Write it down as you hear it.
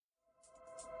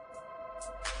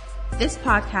This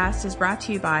podcast is brought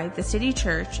to you by The City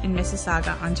Church in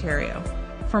Mississauga, Ontario.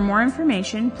 For more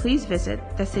information, please visit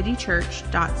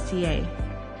thecitychurch.ca.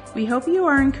 We hope you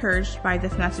are encouraged by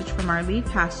this message from our lead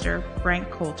pastor,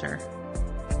 Frank Coulter.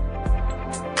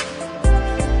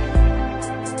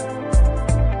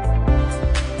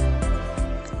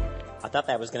 I thought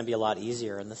that was going to be a lot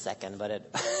easier in the second, but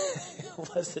it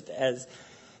wasn't as.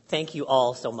 Thank you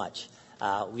all so much.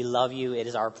 We love you. It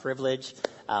is our privilege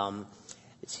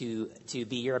to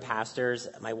be your pastors.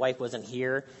 My wife wasn't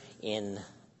here in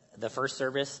the first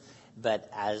service, but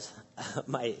as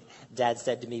my dad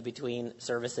said to me between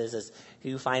services, is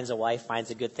who finds a wife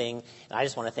finds a good thing. And I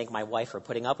just want to thank my wife for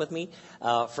putting up with me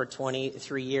for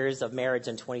 23 years of marriage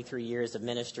and 23 years of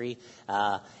ministry.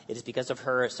 It is because of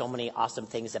her so many awesome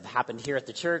things have happened here at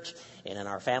the church and in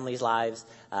our families' lives.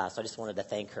 So I just wanted to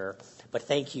thank her. But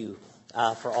thank you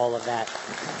for all of that.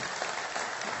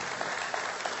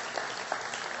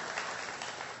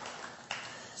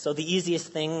 So the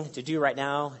easiest thing to do right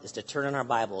now is to turn in our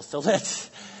Bibles. So let's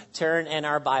turn in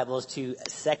our Bibles to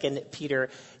 2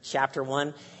 Peter chapter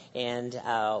 1. And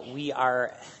we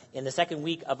are in the second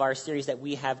week of our series that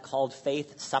we have called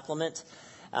Faith Supplement.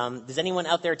 Does anyone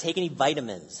out there take any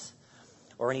vitamins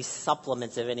or any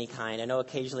supplements of any kind? I know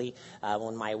occasionally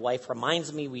when my wife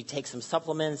reminds me, we take some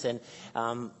supplements. And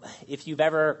if you've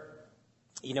ever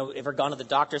gone to the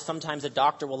doctor, sometimes the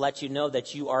doctor will let you know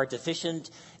that you are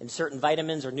deficient in certain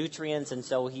vitamins or nutrients, and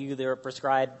so he either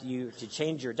prescribed you to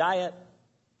change your diet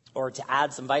or to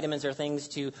add some vitamins or things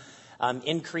to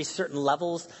increase certain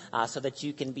levels so that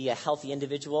you can be a healthy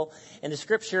individual. And the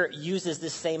scripture uses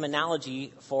this same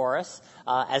analogy for us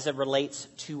as it relates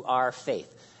to our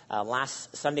faith.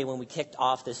 Last Sunday when we kicked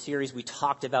off this series, we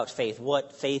talked about faith,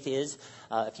 what faith is.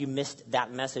 If you missed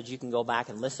that message, you can go back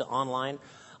and listen online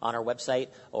on our website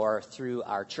or through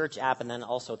our church app, and then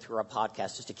also through our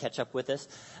podcast just to catch up with us.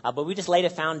 But we just laid a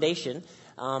foundation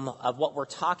of what we're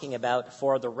talking about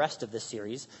for the rest of this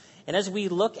series. And as we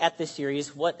look at this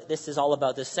series, what this is all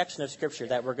about, this section of Scripture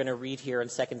that we're going to read here in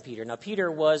 2 Peter. Now, Peter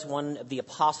was one of the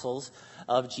apostles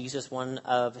of Jesus, one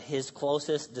of his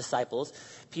closest disciples.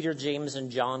 Peter, James, and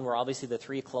John were obviously the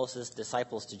three closest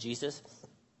disciples to Jesus.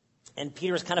 And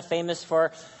Peter is kind of famous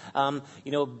for,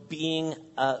 being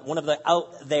one of the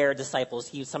out there disciples.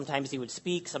 Sometimes he would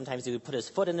speak, sometimes he would put his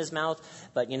foot in his mouth,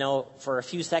 but for a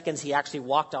few seconds he actually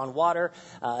walked on water,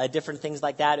 different things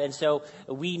like that. And so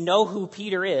we know who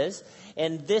Peter is,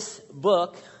 and this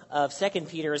book of 2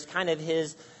 Peter is kind of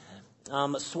his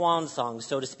swan song,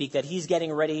 so to speak, that he's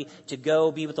getting ready to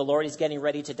go be with the Lord. He's getting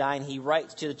ready to die, and he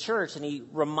writes to the church, and he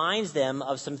reminds them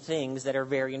of some things that are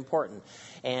very important.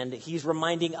 And he's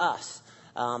reminding us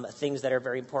things that are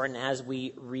very important as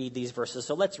we read these verses.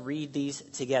 So let's read these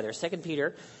together. 2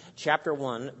 Peter chapter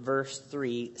 1, verse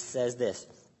 3 says this: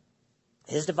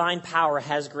 His divine power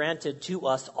has granted to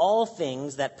us all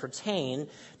things that pertain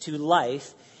to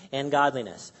life and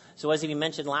godliness. So as we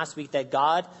mentioned last week, that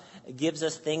God gives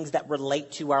us things that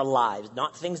relate to our lives,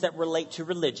 not things that relate to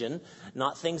religion,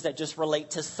 not things that just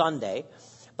relate to Sunday,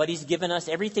 but he's given us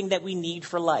everything that we need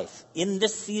for life. In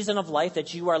this season of life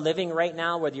that you are living right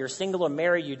now, whether you're single or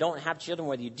married, you don't have children,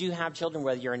 whether you do have children,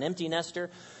 whether you're an empty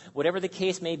nester, whatever the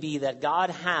case may be, that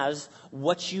God has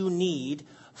what you need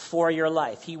for your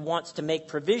life. He wants to make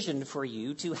provision for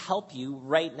you to help you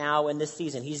right now in this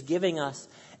season. He's giving us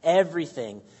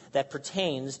everything that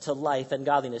pertains to life and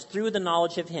godliness through the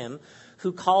knowledge of him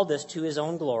who called us to his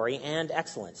own glory and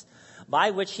excellence,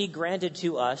 by which he granted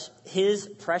to us his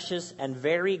precious and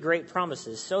very great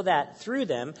promises, so that through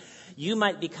them you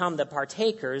might become the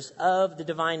partakers of the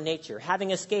divine nature,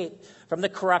 having escaped from the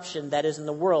corruption that is in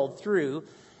the world through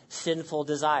sinful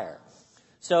desire.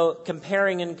 So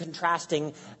comparing and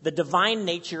contrasting the divine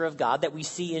nature of God that we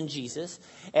see in Jesus,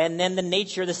 and then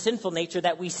the sinful nature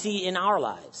that we see in our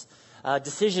lives.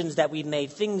 Decisions that we've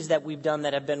made, things that we've done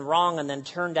that have been wrong and then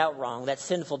turned out wrong, that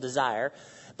sinful desire.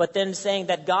 But then saying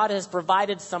that God has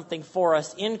provided something for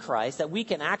us in Christ, that we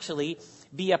can actually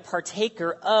be a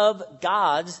partaker of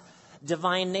God's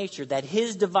divine nature, that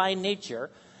his divine nature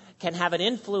can have an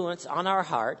influence on our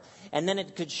heart, and then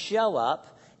it could show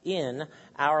up in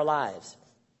our lives.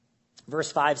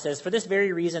 Verse 5 says, For this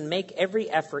very reason, make every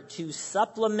effort to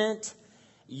supplement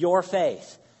your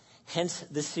faith. Hence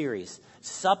the series.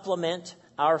 Supplement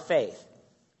our faith.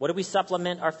 What do we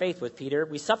supplement our faith with, Peter?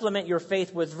 We supplement your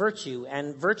faith with virtue,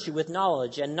 and virtue with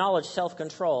knowledge, and knowledge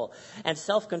self-control, and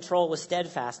self-control with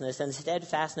steadfastness, and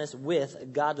steadfastness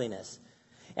with godliness,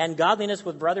 and godliness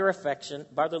with brotherly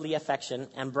affection,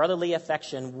 and brotherly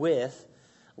affection with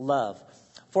love.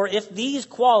 For if these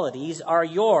qualities are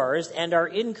yours and are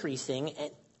increasing,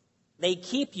 They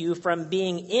keep you from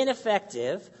being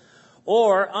ineffective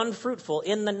or unfruitful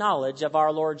in the knowledge of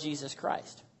our Lord Jesus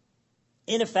Christ.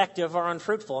 Ineffective or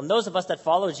unfruitful. And those of us that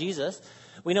follow Jesus,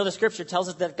 we know the scripture tells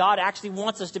us that God actually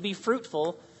wants us to be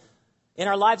fruitful in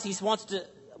our lives. He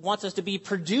wants us to be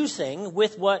producing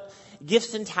with what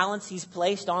gifts and talents he's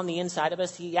placed on the inside of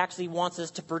us. He actually wants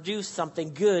us to produce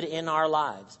something good in our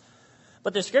lives.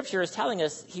 But the scripture is telling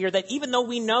us here that even though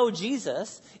we know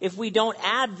Jesus, if we don't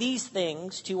add these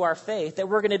things to our faith, that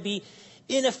we're going to be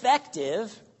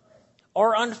ineffective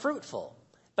or unfruitful.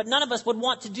 But none of us would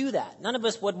want to do that. None of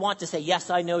us would want to say,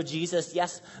 yes, I know Jesus.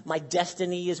 Yes, my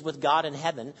destiny is with God in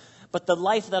heaven. But the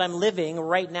life that I'm living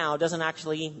right now doesn't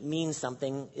actually mean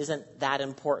something, isn't that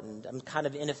important. I'm kind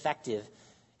of ineffective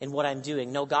in what I'm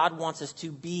doing. No, God wants us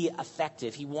to be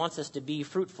effective. He wants us to be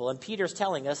fruitful. And Peter's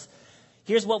telling us,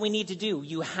 here's what we need to do.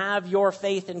 You have your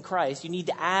faith in Christ. You need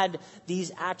to add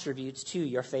these attributes to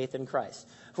your faith in Christ.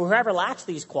 For whoever lacks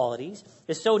these qualities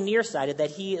is so nearsighted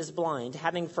that he is blind,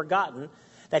 having forgotten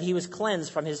that he was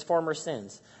cleansed from his former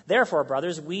sins. Therefore,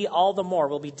 brothers, we all the more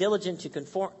will be diligent to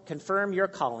confirm your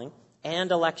calling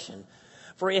and election.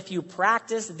 For if you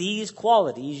practice these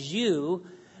qualities, you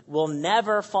will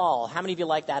never fall. How many of you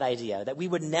like that idea? That we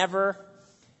would never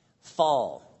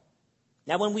fall.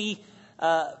 Now, when we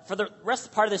for the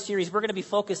rest part of the series, we're going to be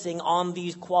focusing on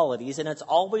these qualities, and it's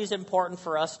always important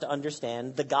for us to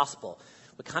understand the gospel.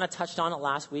 We kind of touched on it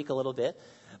last week a little bit,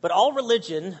 but all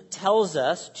religion tells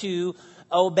us to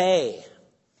obey.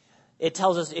 It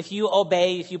tells us if you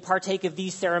obey, if you partake of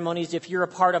these ceremonies, if you're a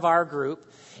part of our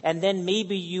group, and then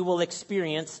maybe you will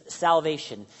experience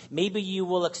salvation. Maybe you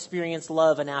will experience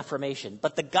love and affirmation.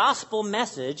 But the gospel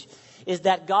message is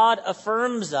that God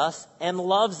affirms us and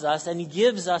loves us and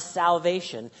gives us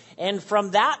salvation. And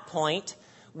from that point,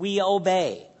 we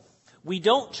obey. We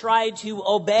don't try to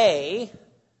obey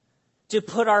to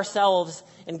put ourselves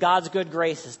in God's good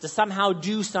graces, to somehow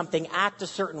do something, act a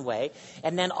certain way,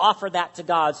 and then offer that to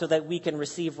God so that we can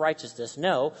receive righteousness.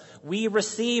 No, we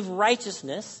receive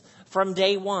righteousness from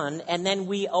day one, and then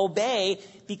we obey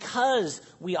because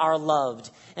we are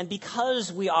loved, and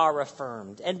because we are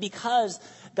affirmed, and because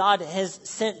God has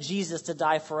sent Jesus to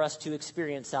die for us to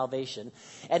experience salvation.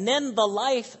 And then the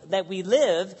life that we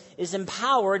live is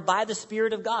empowered by the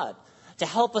Spirit of God to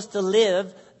help us to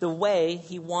live the way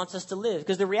he wants us to live.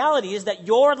 Because the reality is that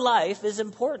your life is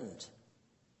important.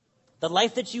 The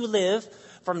life that you live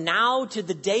from now to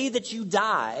the day that you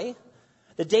die,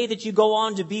 the day that you go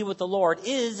on to be with the Lord,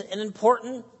 is an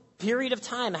important period of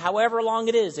time, however long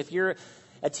it is. If you're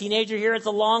a teenager here, it's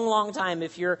a long, long time.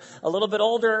 If you're a little bit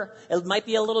older, it might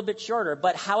be a little bit shorter.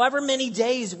 But however many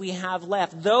days we have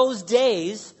left, those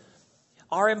days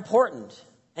are important.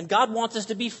 And God wants us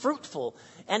to be fruitful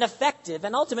and effective.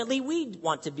 And ultimately, we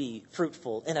want to be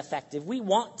fruitful and effective. We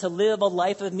want to live a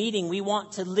life of meaning. We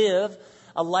want to live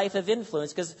a life of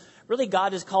influence. Because really,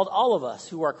 God has called all of us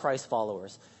who are Christ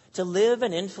followers to live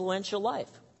an influential life.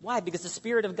 Why? Because the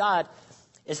Spirit of God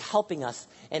is helping us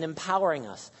and empowering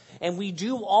us. And we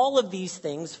do all of these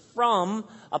things from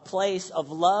a place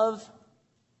of love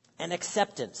and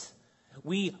acceptance.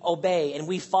 We obey and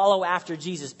we follow after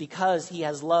Jesus because he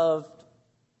has loved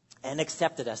and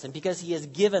accepted us, and because he has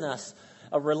given us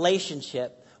a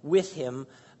relationship with him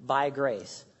by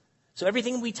grace. So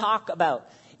everything we talk about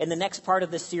in the next part of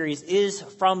this series is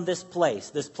from this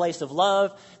place of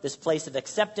love, this place of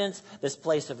acceptance, this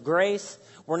place of grace.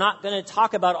 We're not going to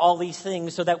talk about all these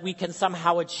things so that we can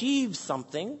somehow achieve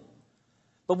something,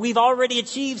 but we've already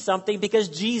achieved something because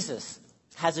Jesus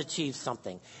has achieved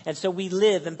something. And so we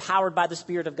live empowered by the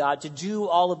Spirit of God to do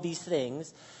all of these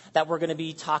things that we're going to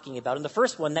be talking about. And the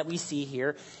first one that we see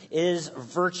here is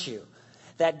virtue.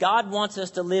 That God wants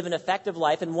us to live an effective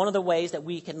life, and one of the ways that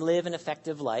we can live an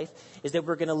effective life is that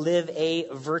we're going to live a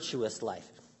virtuous life.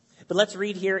 But let's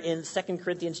read here in 2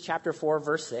 Corinthians chapter 4,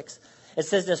 verse 6. It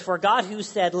says this, "For God who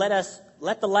said,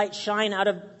 let the light shine out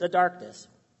of the darkness,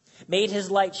 made his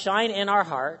light shine in our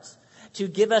hearts to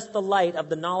give us the light of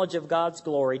the knowledge of God's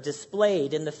glory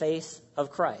displayed in the face of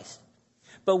Christ.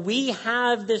 But we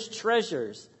have this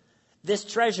treasure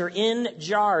in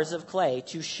jars of clay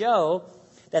to show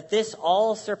that this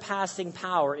all-surpassing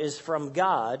power is from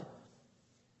God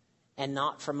and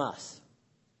not from us."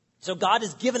 So God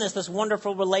has given us this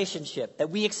wonderful relationship that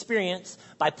we experience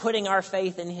by putting our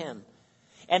faith in him.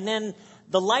 And then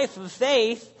the life of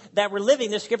faith that we're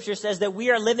living, the scripture says that we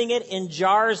are living it in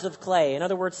jars of clay. In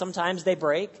other words, sometimes they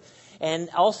break, and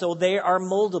also they are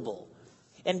moldable.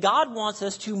 And God wants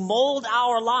us to mold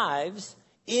our lives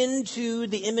into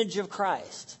the image of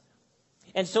Christ.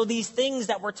 And so these things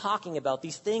that we're talking about,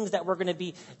 these things that we're going to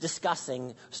be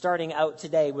discussing starting out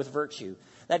today with virtue,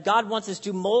 that God wants us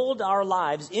to mold our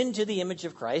lives into the image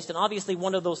of Christ. And obviously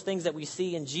one of those things that we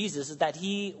see in Jesus is that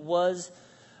he was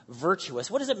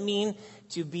virtuous. What does it mean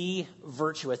to be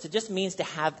virtuous? It just means to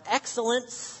have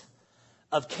excellence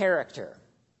of character.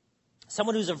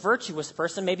 Someone who's a virtuous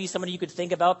person, maybe somebody you could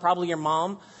think about, probably your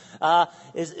mom,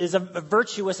 is a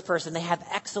virtuous person. They have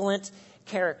excellent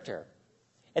character.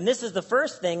 And this is the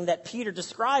first thing that Peter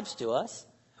describes to us.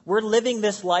 We're living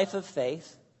this life of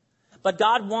faith, but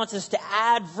God wants us to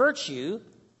add virtue,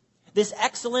 this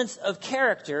excellence of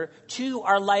character, to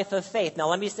our life of faith. Now,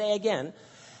 let me say again,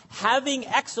 having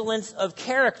excellence of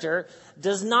character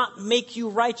does not make you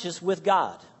righteous with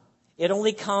God. It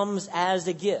only comes as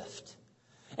a gift.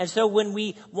 And so when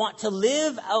we want to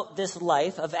live out this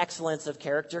life of excellence of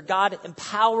character, God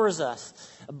empowers us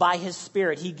by his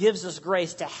Spirit. He gives us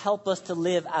grace to help us to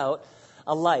live out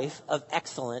a life of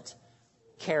excellent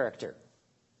character.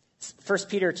 1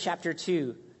 Peter chapter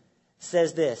 2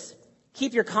 says this,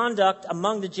 "Keep your conduct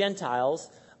among the Gentiles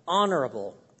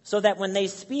honorable, so that when they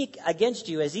speak against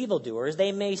you as evildoers,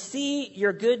 they may see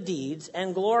your good deeds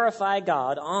and glorify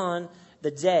God on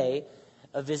the day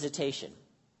of visitation."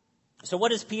 So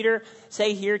what does Peter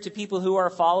say here to people who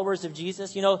are followers of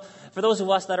Jesus? You know, for those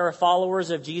of us that are followers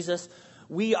of Jesus,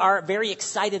 we are very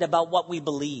excited about what we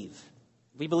believe.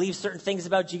 We believe certain things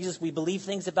about Jesus. We believe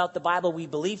things about the Bible. We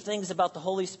believe things about the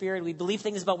Holy Spirit. We believe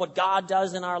things about what God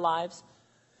does in our lives.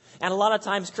 And a lot of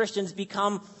times Christians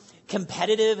become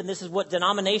competitive, and this is what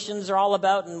denominations are all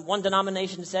about. And one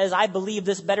denomination says, I believe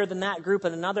this better than that group.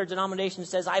 And another denomination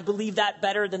says, I believe that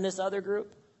better than this other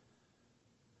group.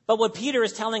 But what Peter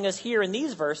is telling us here in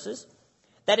these verses,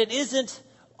 that it isn't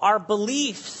our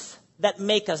beliefs that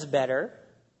make us better.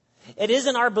 It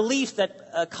isn't our beliefs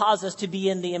that cause us to be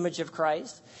in the image of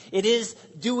Christ. It is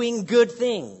doing good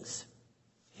things.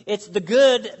 It's the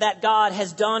good that God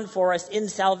has done for us in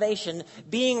salvation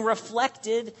being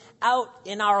reflected out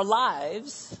in our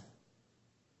lives,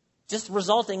 just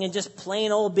resulting in just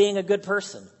plain old being a good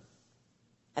person.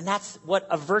 And that's what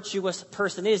a virtuous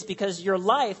person is, because your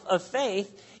life of faith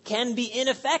can be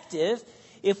ineffective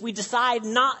if we decide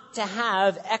not to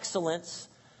have excellence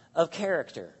of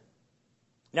character.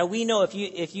 Now, we know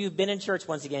if you've been in church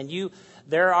once again,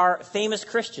 there are famous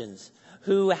Christians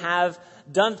who have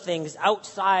done things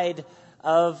outside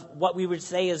of what we would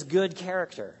say is good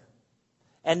character.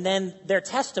 And then their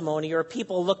testimony, or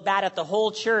people look bad at the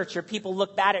whole church, or people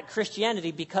look bad at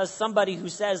Christianity because somebody who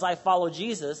says, I follow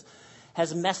Jesus,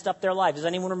 has messed up their life. Does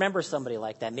anyone remember somebody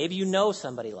like that? Maybe you know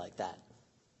somebody like that.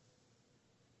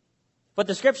 But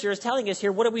the scripture is telling us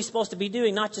here, what are we supposed to be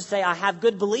doing? Not just say, I have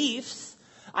good beliefs.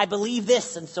 I believe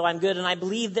this, and so I'm good, and I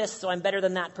believe this, so I'm better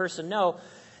than that person. No,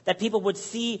 that people would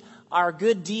see our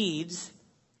good deeds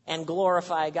and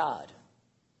glorify God.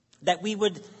 That we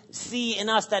would see in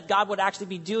us that God would actually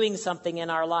be doing something in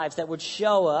our lives that would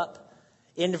show up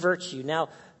in virtue. Now,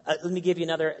 let me give you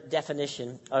another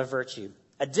definition of virtue.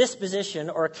 A disposition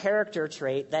or a character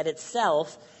trait that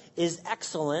itself is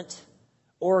excellent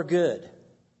or good.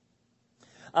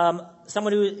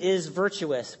 Someone who is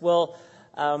virtuous will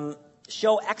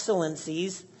show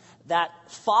excellencies that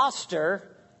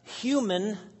foster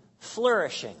human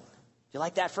flourishing. Do you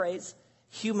like that phrase?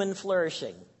 Human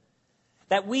flourishing.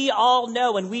 That we all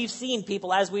know, and we've seen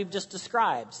people, as we've just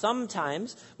described,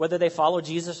 sometimes, whether they follow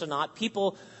Jesus or not,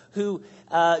 people who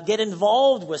get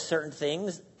involved with certain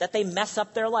things, that they mess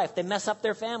up their life. They mess up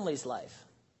their family's life.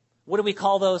 What do we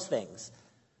call those things?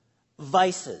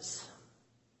 Vices.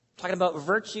 Talking about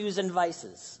virtues and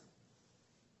vices.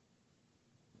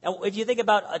 Now, if you think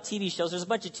about TV shows, there's a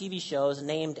bunch of TV shows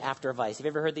named after Vice. Have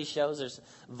you ever heard these shows? There's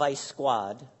Vice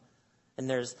Squad, and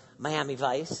there's Miami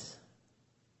Vice,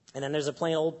 and then there's a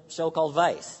plain old show called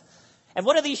Vice. And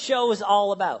what are these shows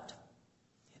all about?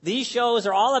 These shows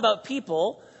are all about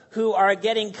people who are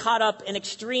getting caught up in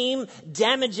extreme,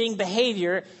 damaging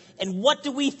behavior. And what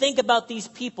do we think about these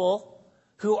people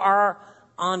who are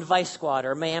on Vice Squad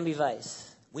or Miami Vice?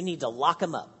 We need to lock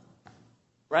them up,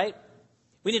 right?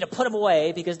 We need to put them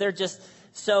away because they're just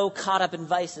so caught up in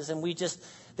vices, and we just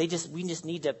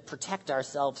need to protect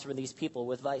ourselves from these people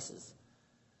with vices.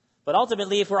 But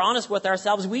ultimately, if we're honest with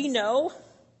ourselves, we know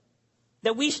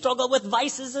that we struggle with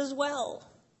vices as well.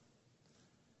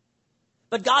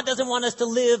 But God doesn't want us to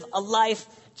live a life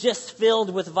just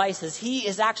filled with vices. He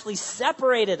has actually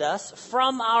separated us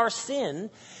from our sin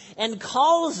and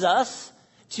calls us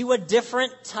to a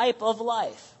different type of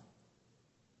life.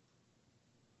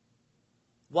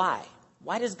 Why?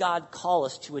 Why does God call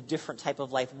us to a different type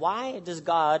of life? Why does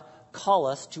God call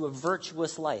us to a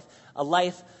virtuous life, a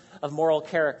life of moral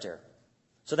character,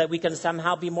 so that we can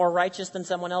somehow be more righteous than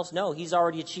someone else? No, he's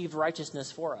already achieved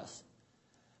righteousness for us.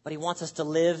 But he wants us to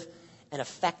live an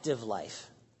effective life.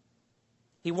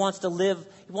 He wants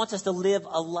us to live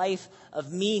a life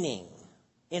of meaning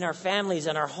in our families,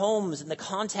 in our homes, in the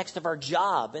context of our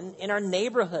job, in our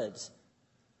neighborhoods.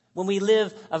 When we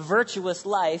live a virtuous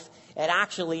life, it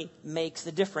actually makes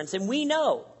a difference. And we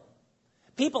know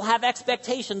people have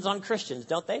expectations on Christians,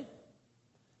 don't they?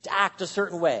 To act a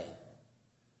certain way.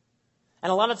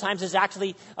 And a lot of times there's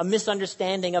actually a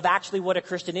misunderstanding of actually what a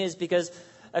Christian is, because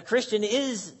a Christian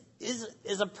is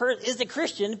a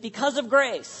Christian because of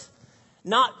grace,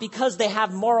 not because they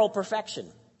have moral perfection.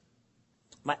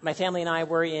 My family and I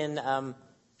were in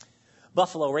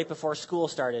Buffalo right before school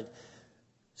started,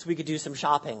 so we could do some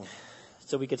shopping,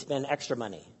 so we could spend extra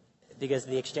money because of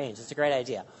the exchange. It's a great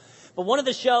idea. But one of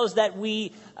the stores that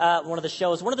we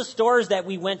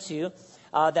went to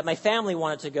that my family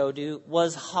wanted to go to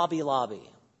was Hobby Lobby.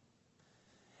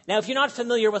 Now, if you're not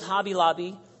familiar with Hobby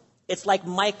Lobby, it's like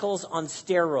Michael's on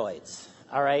steroids,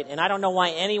 all right? And I don't know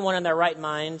why anyone in their right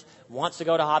mind wants to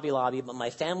go to Hobby Lobby, but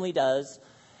my family does.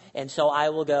 And so I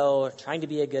will go, trying to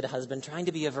be a good husband, trying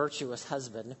to be a virtuous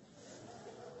husband.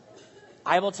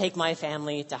 I will take my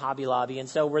family to Hobby Lobby. And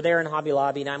so we're there in Hobby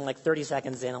Lobby, and I'm like 30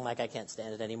 seconds in. I'm like, I can't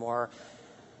stand it anymore.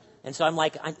 And so I'm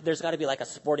like, there's got to be like a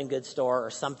sporting goods store or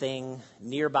something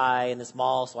nearby in this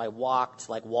mall. So I walked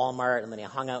like Walmart, and then I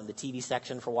hung out in the TV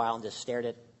section for a while and just stared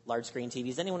at large screen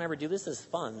TVs. Anyone ever do this? This is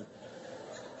fun.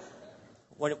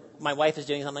 When my wife is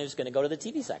doing something, I'm just going to go to the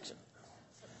TV section.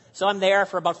 So I'm there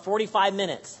for about 45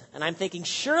 minutes, and I'm thinking,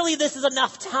 surely this is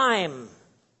enough time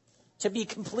to be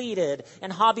completed in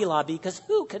Hobby Lobby, because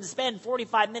who can spend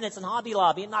 45 minutes in Hobby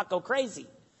Lobby and not go crazy?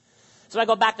 So I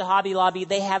go back to Hobby Lobby.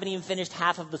 They haven't even finished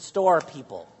half of the store,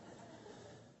 people.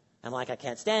 I'm like, I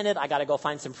can't stand it. I got to go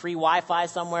find some free Wi-Fi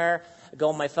somewhere, go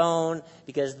on my phone,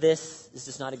 because this is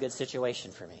just not a good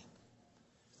situation for me.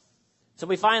 So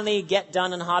we finally get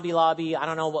done in Hobby Lobby. I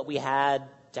don't know what we had,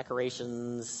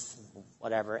 decorations,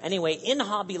 whatever. Anyway, in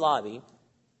Hobby Lobby,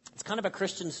 it's kind of a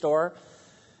Christian store.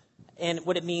 And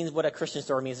what a Christian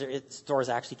store means, stores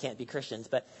actually can't be Christians,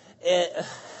 but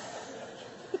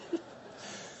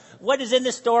what is in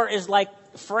this store is like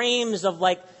frames of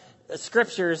like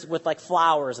scriptures with like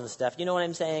flowers and stuff. You know what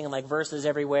I'm saying? And like verses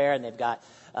everywhere, and they've got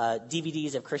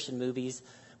DVDs of Christian movies,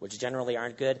 which generally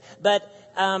aren't good. But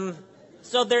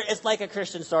so it's like a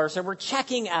Christian store. So we're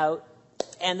checking out,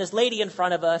 and this lady in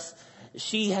front of us,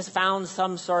 she has found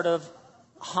some sort of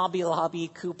Hobby Lobby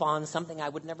coupon, something I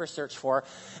would never search for,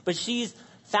 but she's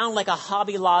found like a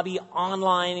Hobby Lobby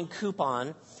online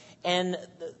coupon, and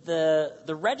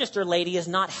the register lady is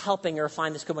not helping her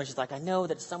find this coupon. She's like, I know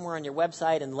that it's somewhere on your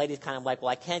website, and the lady's kind of like, well,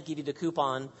 I can't give you the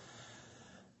coupon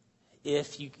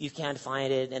if you can't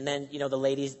find it. And then,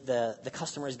 the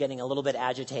customer is getting a little bit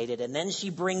agitated, and then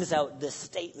she brings out this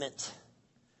statement,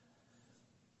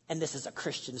 and this is a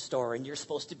Christian store, and you're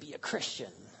supposed to be a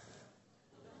Christian.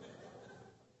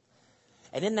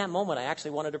 And in that moment, I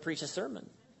actually wanted to preach a sermon.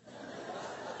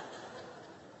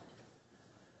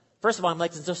 First of all, I'm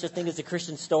like, there's no such thing as a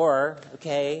Christian store,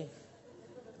 okay?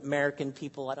 American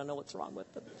people, I don't know what's wrong with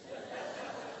them.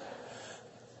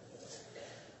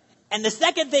 And the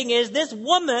second thing is, this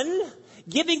woman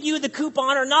giving you the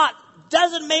coupon or not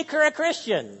doesn't make her a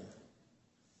Christian.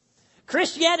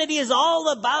 Christianity is all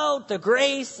about the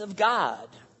grace of God.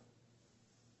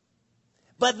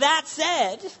 But that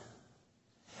said,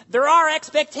 there are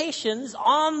expectations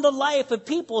on the life of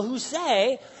people who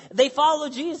say they follow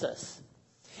Jesus.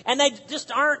 And they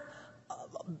just aren't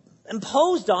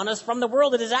imposed on us from the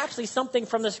world. It is actually something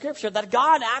from the Scripture that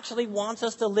God actually wants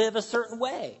us to live a certain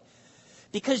way.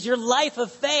 Because your life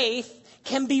of faith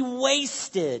can be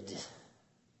wasted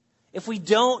if we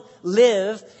don't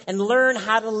live and learn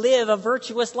how to live a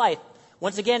virtuous life.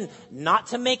 Once again, not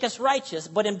to make us righteous,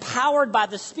 but empowered by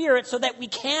the Spirit so that we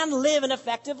can live an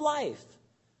effective life.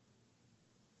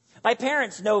 My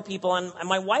parents know people, and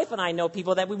my wife and I know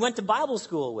people that we went to Bible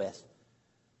school with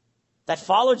that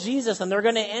follow Jesus, and they're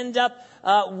going to end up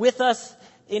with us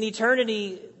in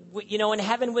eternity, in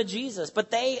heaven with Jesus.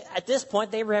 But at this point,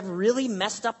 they have really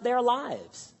messed up their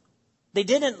lives. They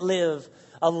didn't live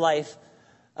a life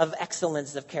of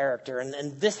excellence of character,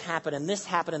 and this happened, and this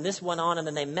happened, and this went on, and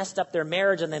then they messed up their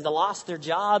marriage, and then they lost their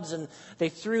jobs, and they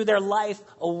threw their life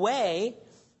away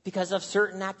because of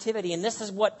certain activity. And this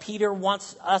is what Peter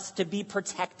wants us to be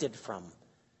protected from.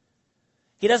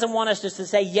 He doesn't want us just to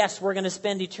say, yes, we're going to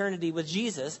spend eternity with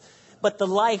Jesus, but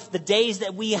the days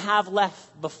that we have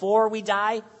left before we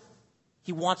die,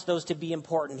 He wants those to be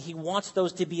important. He wants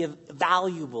those to be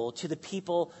valuable to the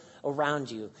people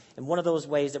around you. And one of those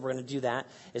ways that we're going to do that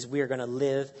is we are going to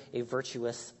live a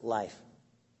virtuous life.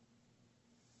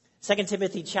 2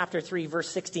 Timothy chapter 3, verse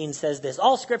 16 says this: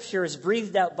 all Scripture is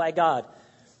breathed out by God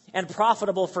and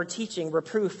profitable for teaching,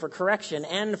 reproof, for correction,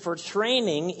 and for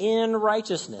training in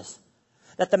righteousness,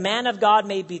 that the man of God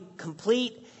may be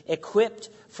complete, equipped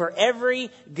for every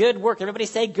good work. Everybody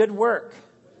say good work.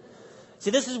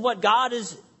 See, this is what God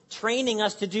is training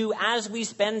us to do as we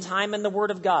spend time in the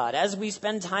Word of God, as we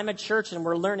spend time at church and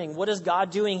we're learning. What is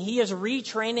God doing? He is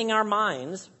retraining our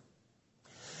minds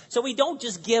so we don't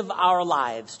just give our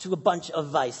lives to a bunch of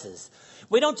vices.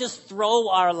 We don't just throw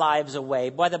our lives away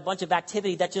by a bunch of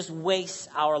activity that just wastes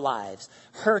our lives,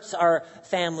 hurts our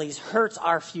families, hurts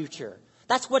our future.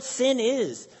 That's what sin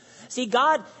is. See,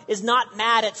 God is not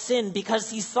mad at sin because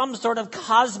he's some sort of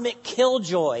cosmic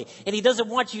killjoy and he doesn't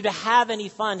want you to have any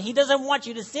fun. He doesn't want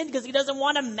you to sin because he doesn't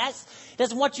want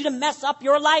you to mess up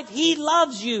your life. He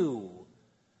loves you.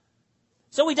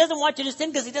 So he doesn't want you to sin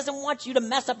because he doesn't want you to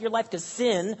mess up your life, because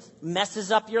sin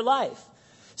messes up your life.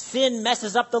 Sin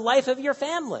messes up the life of your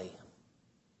family.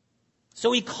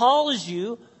 So he calls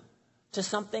you to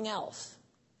something else.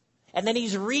 And then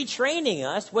he's retraining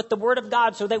us with the Word of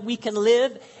God so that we can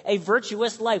live a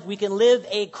virtuous life. We can live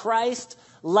a Christ-like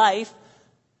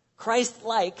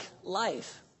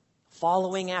life,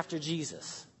 following after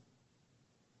Jesus.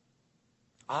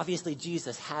 Obviously,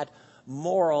 Jesus had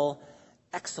moral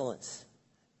excellence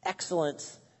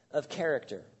of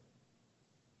character.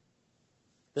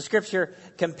 The Scripture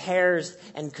compares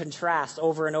and contrasts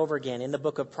over and over again in the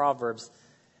book of Proverbs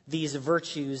these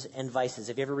virtues and vices.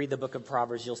 If you ever read the book of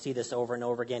Proverbs, you'll see this over and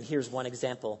over again. Here's one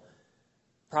example.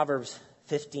 Proverbs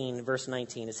 15, verse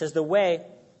 19. It says, the way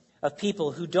of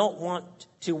people who don't want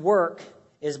to work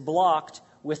is blocked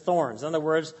with thorns. In other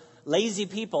words, lazy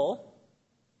people,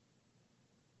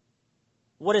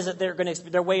 what is it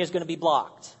their way is going to be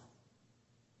blocked?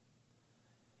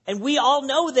 And we all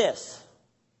know this.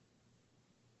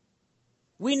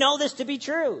 We know this to be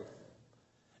true.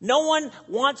 No one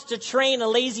wants to train a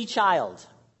lazy child.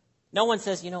 No one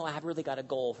says, I have really got a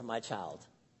goal for my child,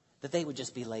 that they would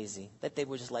just be lazy, that they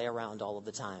would just lay around all of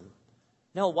the time.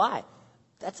 No, why?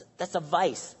 That's a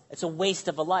vice. It's a waste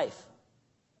of a life.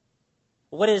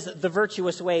 What is the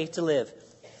virtuous way to live?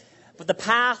 But the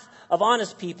path of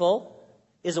honest people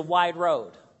is a wide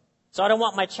road. So I don't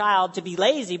want my child to be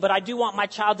lazy, but I do want my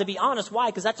child to be honest. Why?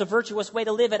 Because that's a virtuous way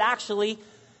to live. It actually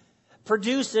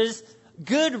produces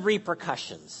good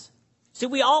repercussions. See,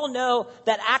 we all know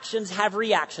that actions have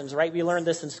reactions, right? We learned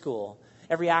this in school.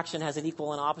 Every action has an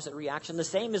equal and opposite reaction. The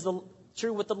same is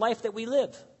true with the life that we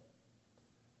live.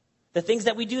 The things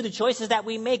that we do, the choices that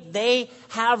we make, they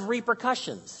have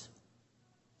repercussions.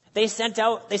 They send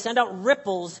out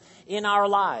ripples in our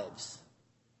lives.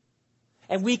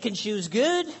 And we can choose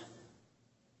good,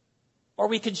 or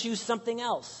we can choose something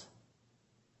else.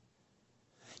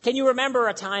 Can you remember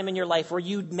a time in your life where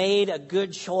you made a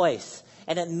good choice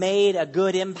and it made a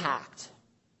good impact?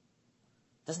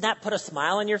 Doesn't that put a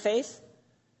smile on your face?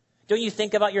 Don't you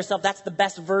think about yourself, that's the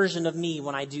best version of me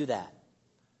when I do that?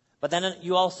 But then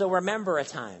you also remember a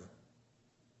time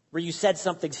where you said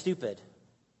something stupid,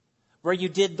 where you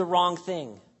did the wrong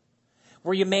thing,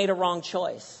 where you made a wrong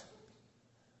choice.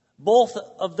 Both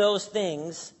of those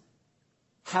things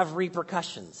have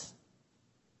repercussions.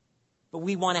 But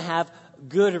we want to have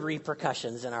good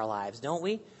repercussions in our lives, don't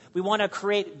we? We want to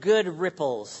create good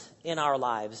ripples in our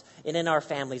lives and in our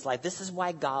family's life. This is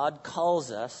why God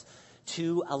calls us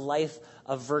to a life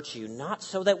of virtue, not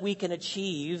so that we can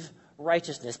achieve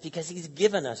righteousness, because he's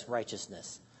given us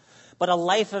righteousness. But a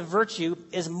life of virtue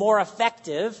is more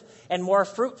effective and more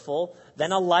fruitful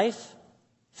than a life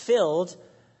filled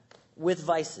with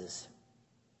vices.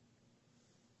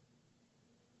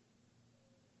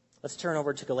 Let's turn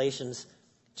over to Galatians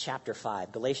chapter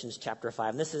 5. Galatians chapter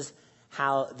 5. And this is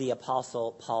how the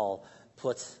Apostle Paul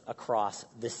puts across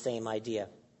this same idea.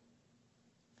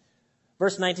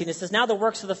 Verse 19, it says, now the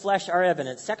works of the flesh are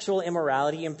evident: sexual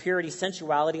immorality, impurity,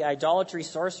 sensuality, idolatry,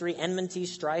 sorcery, enmity,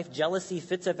 strife, jealousy,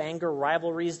 fits of anger,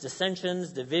 rivalries,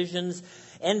 dissensions, divisions,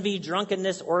 envy,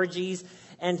 drunkenness, orgies,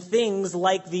 and things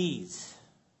like these.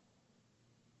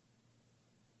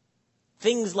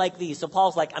 Things like these. So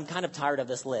Paul's like, I'm kind of tired of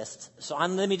this list. So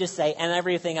let me just say, and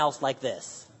everything else like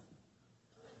this.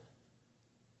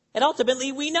 And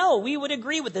ultimately, we know, we would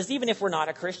agree with this, even if we're not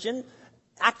a Christian.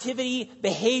 Activity,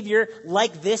 behavior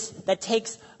like this that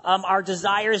takes our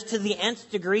desires to the nth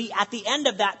degree, at the end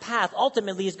of that path,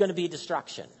 ultimately is going to be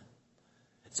destruction.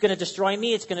 It's going to destroy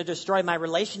me. It's going to destroy my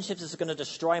relationships. It's going to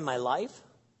destroy my life.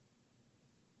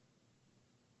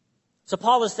 So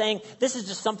Paul is saying this is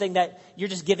just something that you're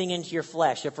just giving into your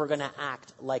flesh if we're going to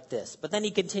act like this. But then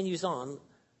he continues on.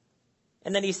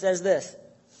 And then he says this,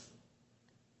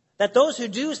 that those who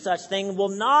do such thing will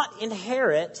not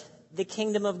inherit the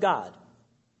kingdom of God.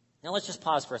 Now let's just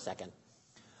pause for a second.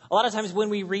 A lot of times when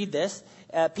we read this,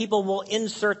 people will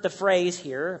insert the phrase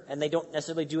here, and they don't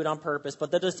necessarily do it on purpose,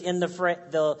 but they'll just in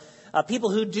the people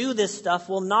who do this stuff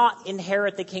will not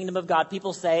inherit the kingdom of God.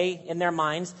 People say in their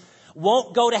minds,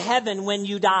 won't go to heaven when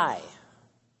you die.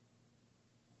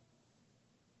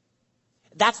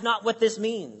 That's not what this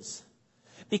means.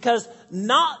 Because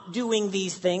not doing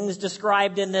these things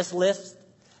described in this list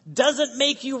doesn't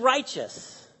make you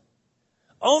righteous.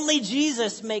 Only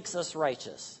Jesus makes us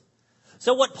righteous.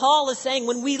 So what Paul is saying,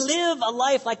 when we live a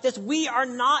life like this, we are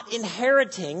not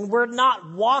inheriting, we're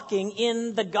not walking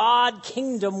in the God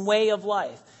kingdom way of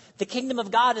life. The kingdom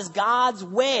of God is God's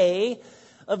way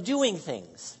of doing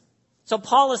things. So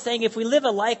Paul is saying if we live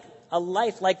a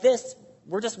life like this,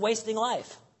 we're just wasting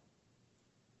life.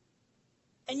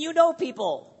 And you know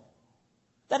people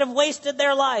that have wasted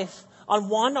their life on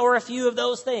one or a few of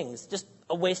those things. Just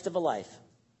a waste of a life.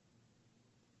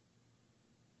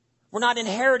 We're not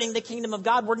inheriting the kingdom of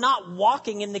God. We're not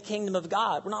walking in the kingdom of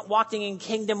God. We're not walking in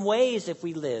kingdom ways if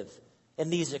we live in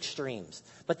these extremes.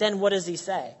 But then what does he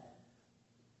say?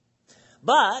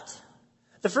 But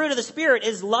the fruit of the Spirit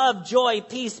is love, joy,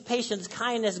 peace, patience,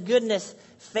 kindness, goodness,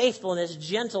 faithfulness,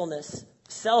 gentleness,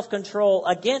 self-control.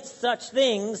 Against such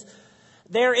things,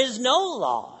 there is no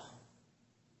law.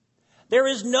 There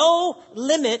is no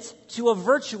limit to a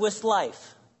virtuous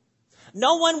life.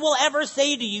 No one will ever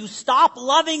say to you, stop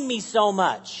loving me so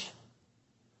much.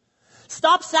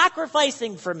 Stop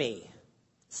sacrificing for me.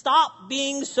 Stop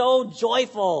being so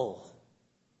joyful.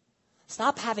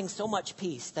 Stop having so much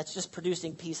peace that's just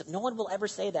producing peace. No one will ever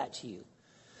say that to you.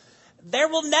 There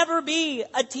will never be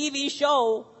a TV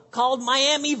show called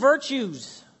Miami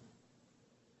Virtues.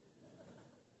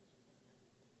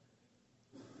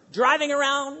 Driving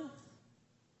around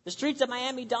the streets of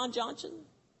Miami, Don Johnson,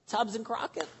 Tubbs and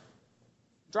Crockett.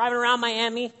 Driving around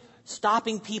Miami,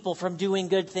 stopping people from doing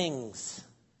good things.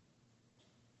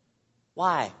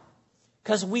 Why?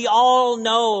 Because we all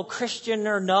know, Christian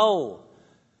or no,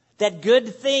 that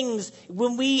good things,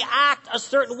 when we act a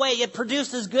certain way, it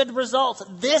produces good results.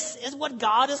 This is what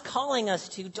God is calling us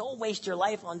to. Don't waste your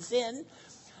life on sin.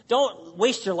 Don't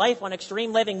waste your life on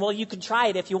extreme living. Well, you can try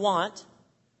it if you want.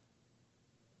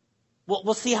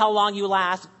 We'll see how long you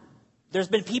last. There's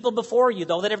been people before you,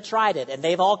 though, that have tried it, and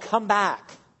they've all come back.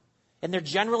 And they're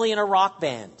generally in a rock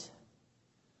band.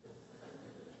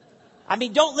 I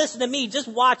mean, don't listen to me. Just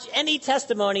watch any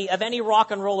testimony of any rock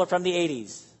and roller from the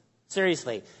 80s.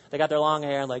 Seriously. They got their long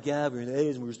hair and like, yeah, we're in the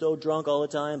 80s and we were so drunk all the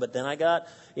time. But then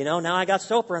now I got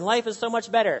sober and life is so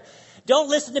much better. Don't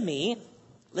listen to me.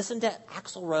 Listen to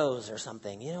Axl Rose or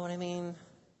something. You know what I mean?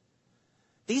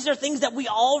 These are things that we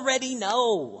already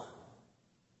know.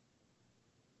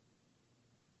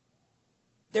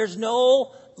 There's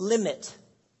no limit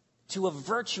to a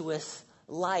virtuous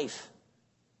life.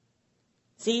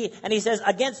 See, and he says,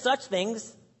 against such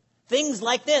things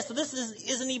like this. So this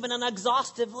isn't even an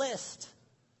exhaustive list.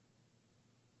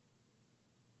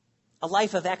 A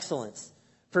life of excellence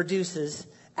produces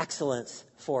excellence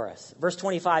for us. Verse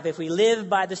 25, if we live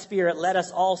by the Spirit, let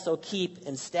us also keep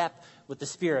in step with the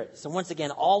Spirit. So once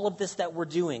again, all of this that we're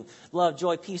doing, love,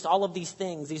 joy, peace, all of these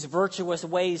things, these virtuous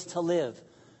ways to live,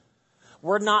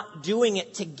 we're not doing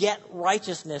it to get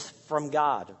righteousness from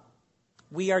God.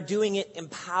 We are doing it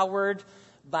empowered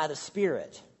by the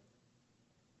Spirit.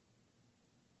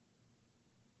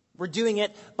 We're doing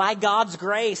it by God's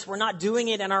grace. We're not doing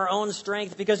it in our own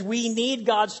strength because we need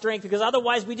God's strength, because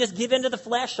otherwise we just give into the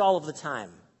flesh all of the time.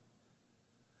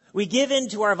 We give in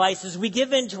to our vices, we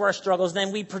give in to our struggles,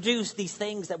 then we produce these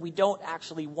things that we don't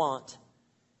actually want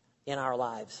in our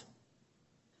lives.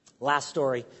 Last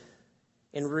story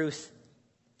in Ruth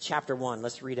chapter 1.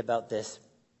 Let's read about this.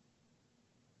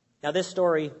 Now, this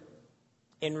story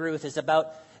in Ruth is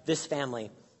about this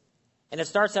family. And it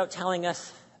starts out telling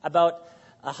us about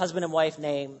a husband and wife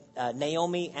named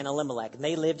Naomi and Elimelech. And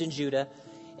they lived in Judah.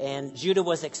 And Judah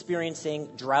was experiencing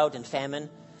drought and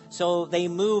famine. So they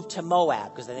moved to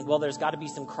Moab because they think, well, there's got to be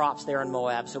some crops there in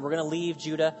Moab. So we're going to leave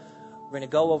Judah. We're going to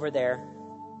go over there.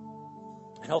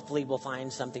 And hopefully we'll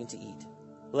find something to eat.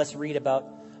 Let's read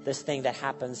about this thing that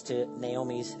happens to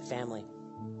Naomi's family.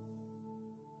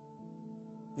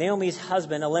 Naomi's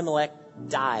husband, Elimelech,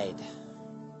 died.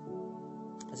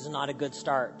 This is not a good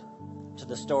start to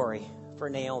the story for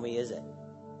Naomi, is it?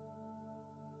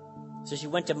 So she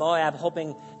went to Moab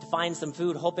hoping to find some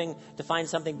food, hoping to find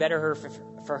something better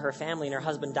for her family, and her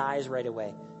husband dies right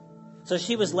away. So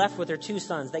she was left with her 2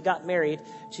 sons. They got married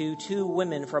to 2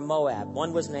 women from Moab.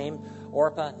 One was named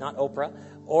Orpah, not Oprah,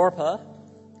 Orpah.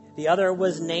 The other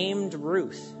was named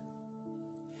Ruth.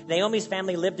 Naomi's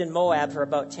family lived in Moab for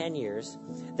about 10 years.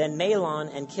 Then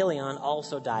Mahlon and Chilion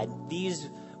also died. These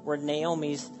were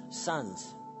Naomi's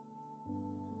sons.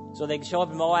 So they show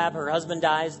up in Moab, her husband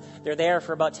dies. They're there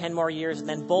for about 10 more years, and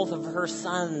then both of her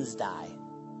sons die.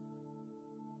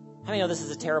 How many know this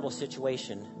is a terrible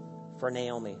situation for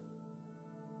Naomi?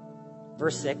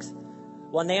 Verse 6,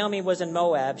 while Naomi was in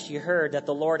Moab, she heard that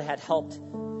the Lord had helped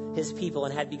his people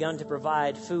and had begun to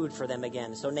provide food for them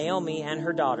again. So Naomi and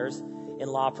her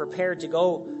daughters-in-law prepared to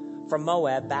go from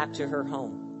Moab back to her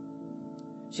home.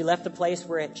 She left the place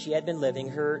where she had been living.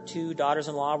 Her 2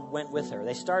 daughters-in-law went with her.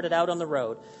 They started out on the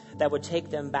road that would take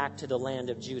them back to the land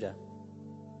of Judah.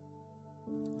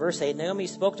 Verse 8, Naomi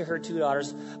spoke to her 2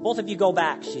 daughters. Both of you go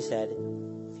back, she said.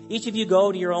 Each of you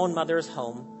go to your own mother's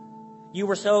home. You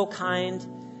were so kind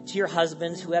to your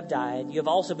husbands who have died. You have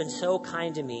also been so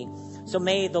kind to me. So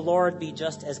may the Lord be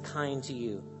just as kind to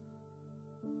you.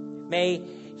 May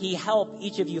he help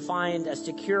each of you find a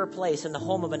secure place in the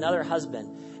home of another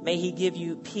husband. May he give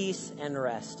you peace and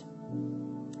rest.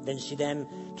 Then she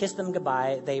kissed them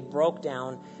goodbye. They broke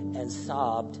down and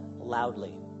sobbed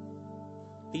loudly.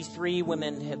 These 3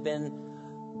 women have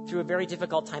been through a very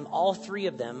difficult time. All 3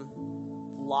 of them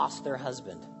lost their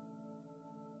husband.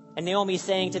 And Naomi's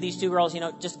saying to these 2 girls,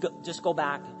 just go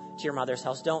back to your mother's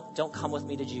house. Don't come with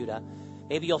me to Judah.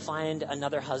 Maybe you'll find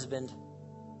another husband.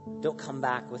 Don't come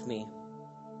back with me.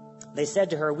 They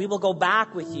said to her, we will go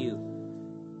back with you.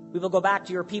 We will go back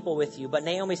to your people with you. But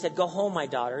Naomi said, go home, my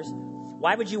daughters.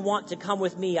 Why would you want to come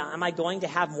with me? Am I going to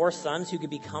have more sons who could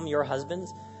become your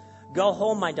husbands? Go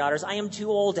home, my daughters. I am too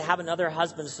old to have another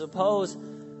husband. Suppose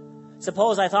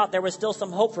I thought there was still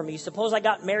some hope for me. Suppose I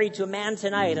got married to a man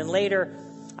tonight and later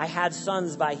I had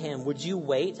sons by him. Would you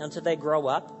wait until they grow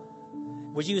up?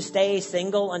 Would you stay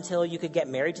single until you could get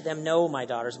married to them? No, my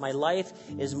daughters, my life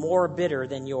is more bitter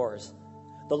than yours.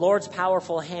 The Lord's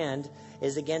powerful hand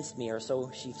is against me, or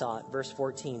so she thought. Verse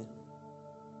 14.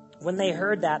 When they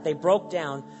heard that, they broke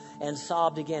down and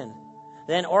sobbed again.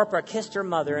 Then Orpah kissed her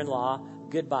mother-in-law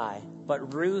goodbye,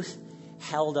 but Ruth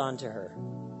held on to her.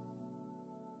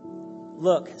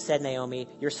 Look, said Naomi,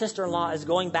 your sister-in-law is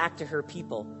going back to her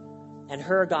people and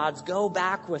her gods. Go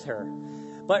back with her.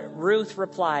 But Ruth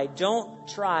replied, don't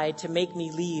try to make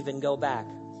me leave and go back.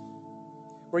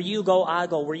 Where you go, I'll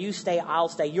go. Where you stay, I'll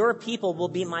stay. Your people will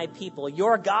be my people.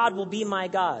 Your God will be my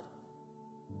God.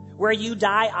 Where you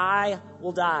die, I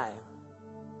will die.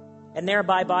 And there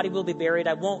my body will be buried.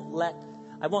 I won't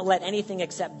let anything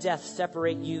except death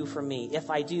separate you from me. If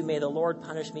I do, may the Lord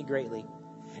punish me greatly.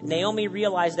 Naomi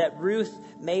realized that Ruth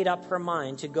made up her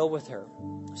mind to go with her.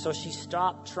 So she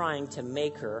stopped trying to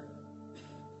make her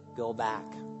go back.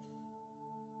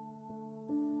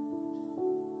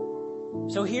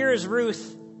 So here is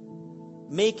Ruth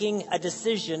making a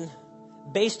decision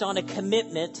based on a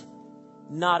commitment,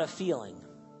 not a feeling.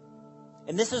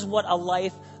 And this is what a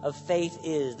life of faith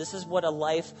is. This is what a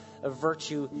life of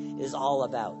virtue is all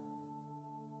about.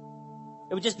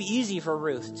 It would just be easy for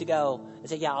Ruth to go and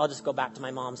say, yeah, I'll just go back to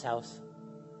my mom's house.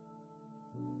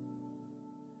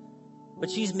 But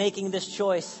she's making this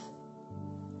choice.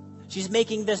 She's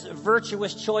making this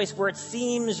virtuous choice where it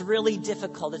seems really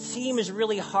difficult. It seems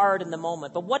really hard in the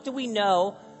moment. But what do we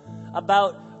know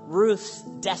about Ruth's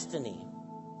destiny?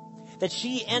 That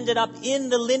she ended up in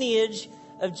the lineage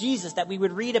of Jesus that we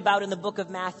would read about in the book of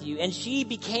Matthew. And she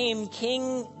became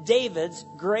King David's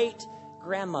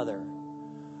great-grandmother.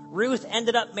 Ruth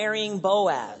ended up marrying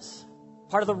Boaz,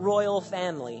 part of the royal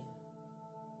family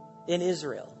in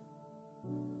Israel.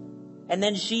 And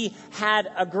then she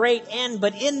had a great end.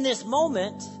 But in this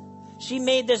moment, she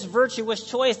made this virtuous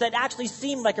choice that actually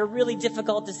seemed like a really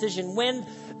difficult decision when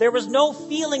there was no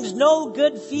feelings, no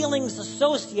good feelings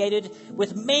associated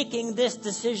with making this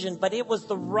decision. But it was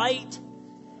the right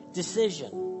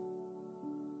decision.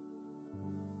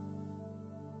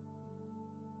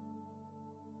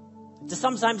 To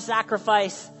sometimes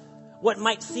sacrifice what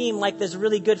might seem like this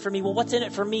really good for me. Well, what's in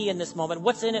it for me in this moment?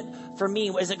 What's in it for me?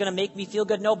 Is it going to make me feel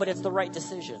good? No, but it's the right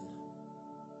decision.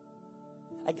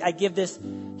 I give this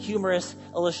humorous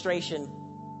illustration.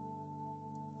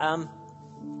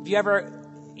 If you ever,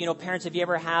 parents, if you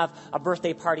ever have a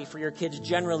birthday party for your kids,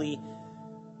 generally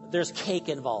there's cake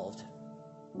involved.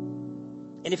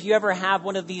 And if you ever have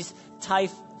one of these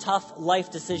tough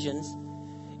life decisions,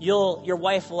 your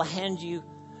wife will hand you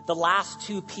the last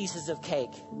 2 pieces of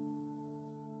cake.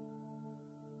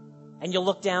 And you'll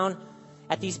look down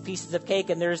at these pieces of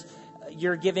cake and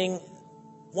you're giving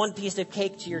 1 piece of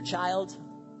cake to your child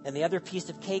and the other piece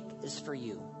of cake is for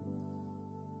you.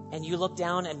 And you look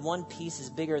down and one piece is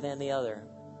bigger than the other.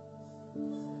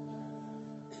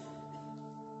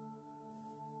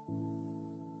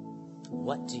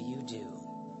 What do you do?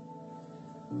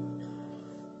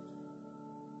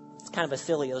 It's kind of a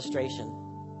silly illustration,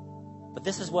 but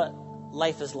this is what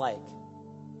life is like.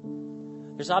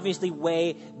 There's obviously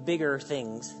way bigger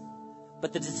things,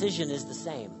 but the decision is the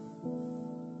same.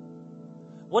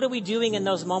 What are we doing in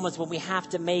those moments when we have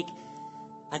to make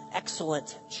an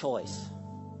excellent choice?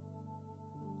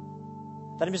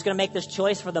 That I'm just going to make this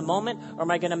choice for the moment, or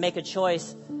am I going to make a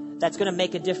choice that's going to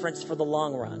make a difference for the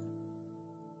long run?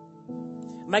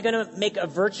 Am I going to make a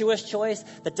virtuous choice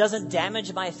that doesn't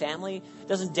damage my family,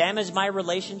 doesn't damage my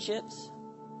relationships?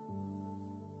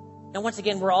 And once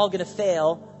again, we're all going to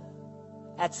fail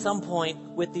at some point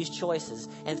with these choices.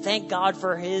 And thank God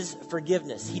for his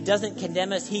forgiveness. He doesn't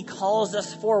condemn us. He calls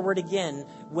us forward again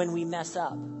when we mess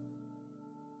up.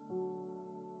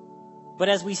 But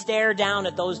as we stare down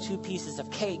at those two pieces of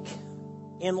cake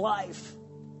in life,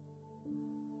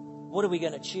 what are we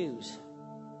going to choose?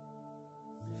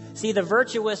 See, the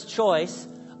virtuous choice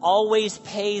always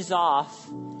pays off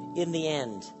in the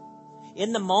end.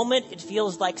 In the moment, it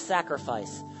feels like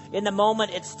sacrifice. In the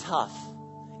moment, it's tough.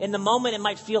 In the moment, it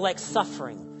might feel like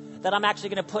suffering, that I'm actually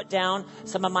going to put down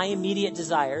some of my immediate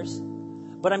desires,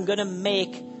 but I'm going to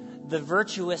make the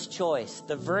virtuous choice.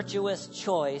 The virtuous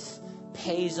choice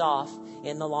pays off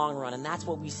in the long run, and that's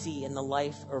what we see in the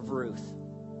life of Ruth.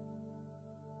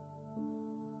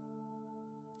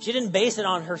 She didn't base it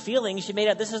on her feelings. She made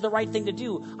it, this is the right thing to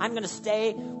do. I'm going to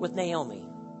stay with Naomi.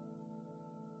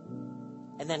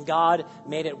 And then God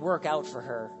made it work out for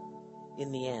her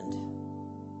in the end.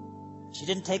 She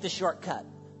didn't take the shortcut,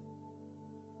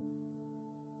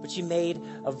 but she made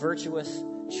a virtuous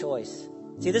choice.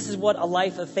 See, this is what a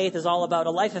life of faith is all about.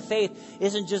 A life of faith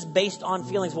isn't just based on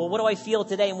feelings. Well, what do I feel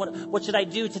today, and what should I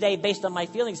do today based on my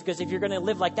feelings? Because if you're going to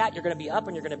live like that, you're going to be up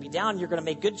and you're going to be down. You're going to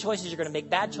make good choices. You're going to make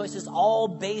bad choices, all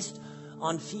based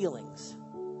on feelings.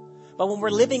 But when we're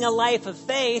living a life of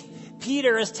faith,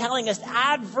 Peter is telling us,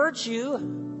 add virtue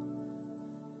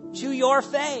to your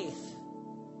faith.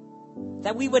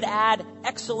 That we would add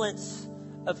excellence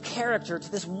of character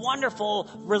to this wonderful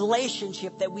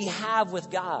relationship that we have with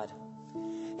God.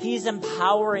 He's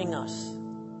empowering us.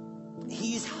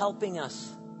 He's helping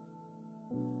us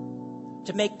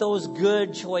to make those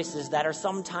good choices that are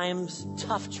sometimes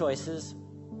tough choices,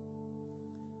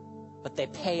 but they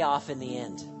pay off in the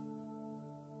end.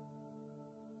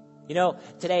 You know,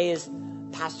 today is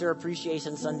Pastor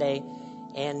Appreciation Sunday.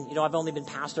 And, you know, I've only been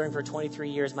pastoring for 23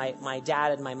 years. My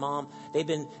dad and my mom, they've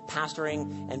been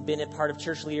pastoring and been a part of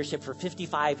church leadership for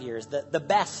 55 years. The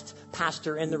best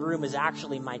pastor in the room is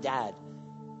actually my dad.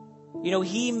 You know,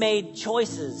 he made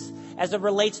choices as it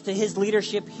relates to his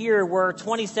leadership here, where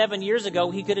 27 years ago,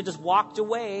 he could have just walked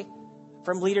away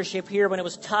from leadership here when it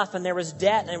was tough and there was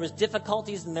debt and there was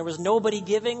difficulties and there was nobody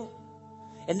giving.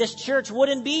 And this church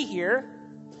wouldn't be here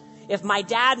if my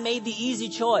dad made the easy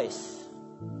choice.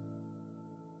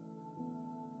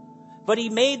 But he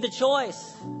made the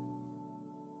choice,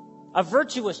 a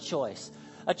virtuous choice,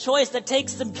 a choice that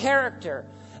takes some character,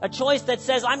 a choice that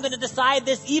says, I'm going to decide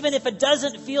this even if it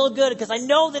doesn't feel good, because I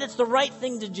know that it's the right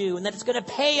thing to do and that it's going to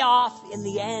pay off in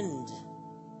the end.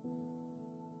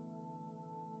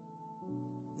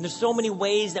 And there's so many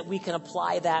ways that we can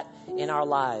apply that in our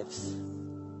lives.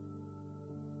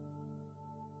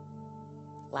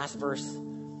 Last verse.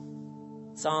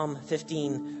 Psalm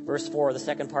 15, verse 4, the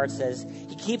second part says,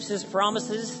 He keeps His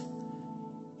promises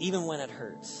even when it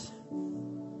hurts.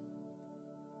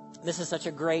 This is such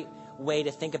a great way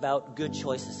to think about good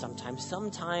choices sometimes.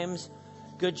 Sometimes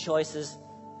good choices,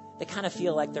 they kind of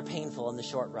feel like they're painful in the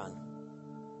short run.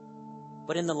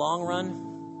 But in the long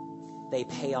run, they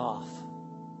pay off.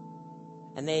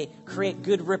 And they create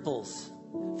good ripples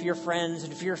for your friends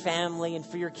and for your family and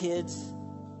for your kids.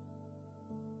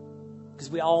 Because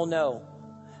we all know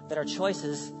that our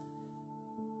choices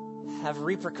have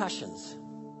repercussions.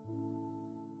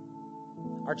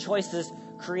 Our choices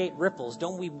create ripples.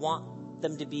 Don't we want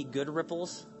them to be good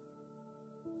ripples?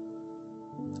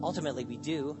 Ultimately, we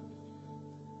do.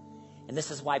 And this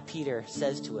is why Peter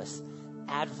says to us,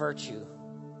 add virtue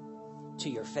to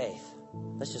your faith.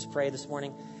 Let's just pray this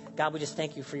morning. God, we just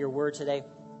thank you for your word today.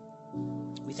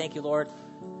 We thank you, Lord,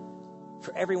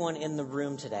 for everyone in the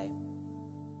room today.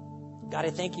 God, I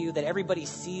thank you that everybody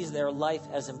sees their life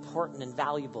as important and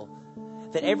valuable.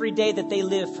 That every day that they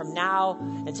live from now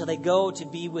until they go to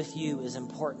be with you is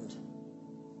important.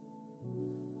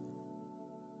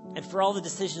 And for all the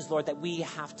decisions, Lord, that we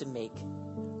have to make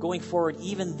going forward,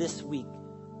 even this week,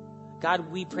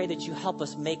 God, we pray that you help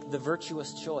us make the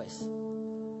virtuous choice.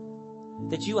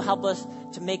 That you help us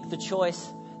to make the choice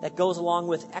that goes along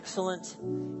with excellent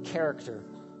character.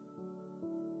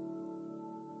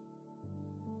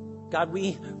 God,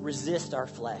 we resist our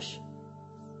flesh.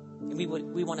 And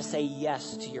we want to say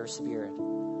yes to your Spirit.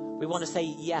 We want to say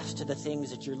yes to the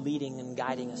things that you're leading and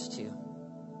guiding us to.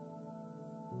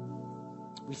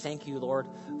 We thank you, Lord,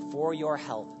 for your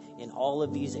help in all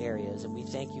of these areas, and we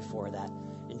thank you for that.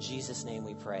 In Jesus' name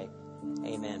we pray.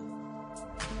 Amen.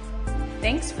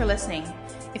 Thanks for listening.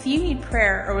 If you need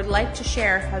prayer or would like to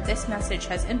share how this message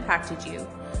has impacted you,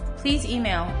 please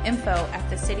email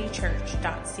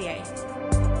info@thecitychurch.ca.